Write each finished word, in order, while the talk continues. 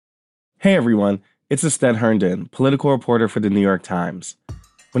Hey everyone, it's Ested Herndon, political reporter for the New York Times.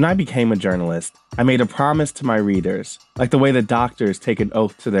 When I became a journalist, I made a promise to my readers, like the way that doctors take an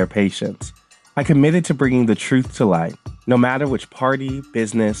oath to their patients. I committed to bringing the truth to light, no matter which party,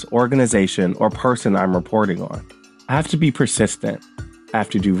 business, organization, or person I'm reporting on. I have to be persistent. I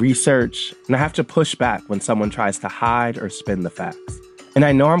have to do research, and I have to push back when someone tries to hide or spin the facts. And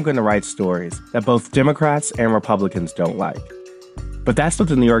I know I'm going to write stories that both Democrats and Republicans don't like. But that's what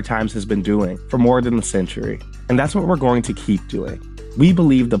the New York Times has been doing for more than a century, and that's what we're going to keep doing. We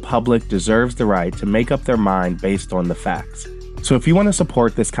believe the public deserves the right to make up their mind based on the facts. So if you want to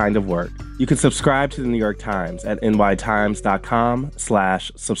support this kind of work, you can subscribe to the New York Times at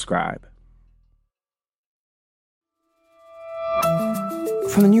nytimes.com/subscribe.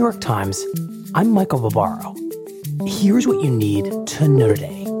 From the New York Times, I'm Michael Barbaro. Here's what you need to know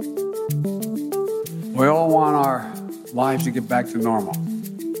today. We all want our lives to get back to normal.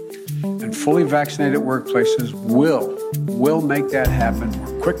 And fully vaccinated workplaces will make that happen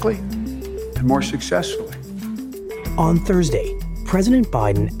more quickly and more successfully. On Thursday, President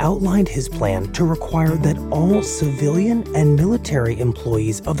Biden outlined his plan to require that all civilian and military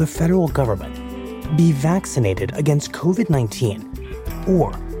employees of the federal government be vaccinated against COVID-19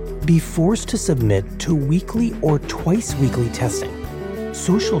 or be forced to submit to weekly or twice-weekly testing,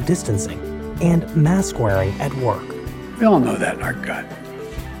 social distancing, and mask wearing at work. We all know that in our gut.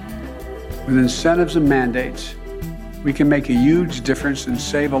 With incentives and mandates, we can make a huge difference and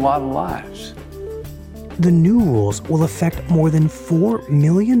save a lot of lives. The new rules will affect more than 4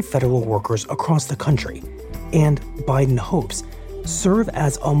 million federal workers across the country, and Biden hopes serve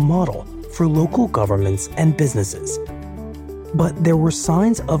as a model for local governments and businesses. But there were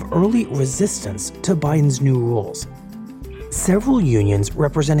signs of early resistance to Biden's new rules. Several unions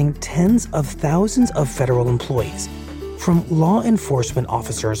representing tens of thousands of federal employees, from law enforcement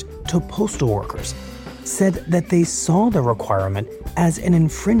officers to postal workers, said that they saw the requirement as an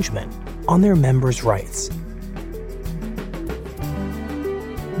infringement on their members' rights.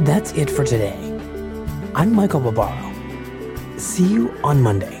 That's it for today. I'm Michael Barbaro. See you on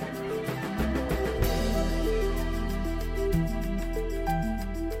Monday.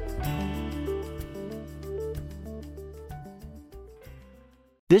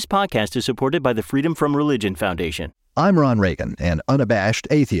 This podcast is supported by the Freedom From Religion Foundation. I'm Ron Reagan, an unabashed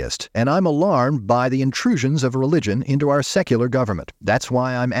atheist, and I'm alarmed by the intrusions of religion into our secular government. That's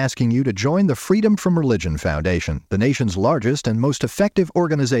why I'm asking you to join the Freedom From Religion Foundation, the nation's largest and most effective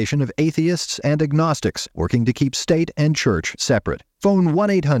organization of atheists and agnostics, working to keep state and church separate. Phone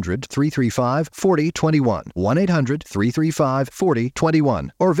 1-800-335-4021, 1-800-335-4021,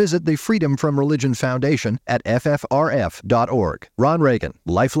 or visit the Freedom From Religion Foundation at ffrf.org. Ron Reagan,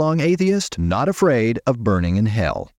 lifelong atheist, not afraid of burning in hell.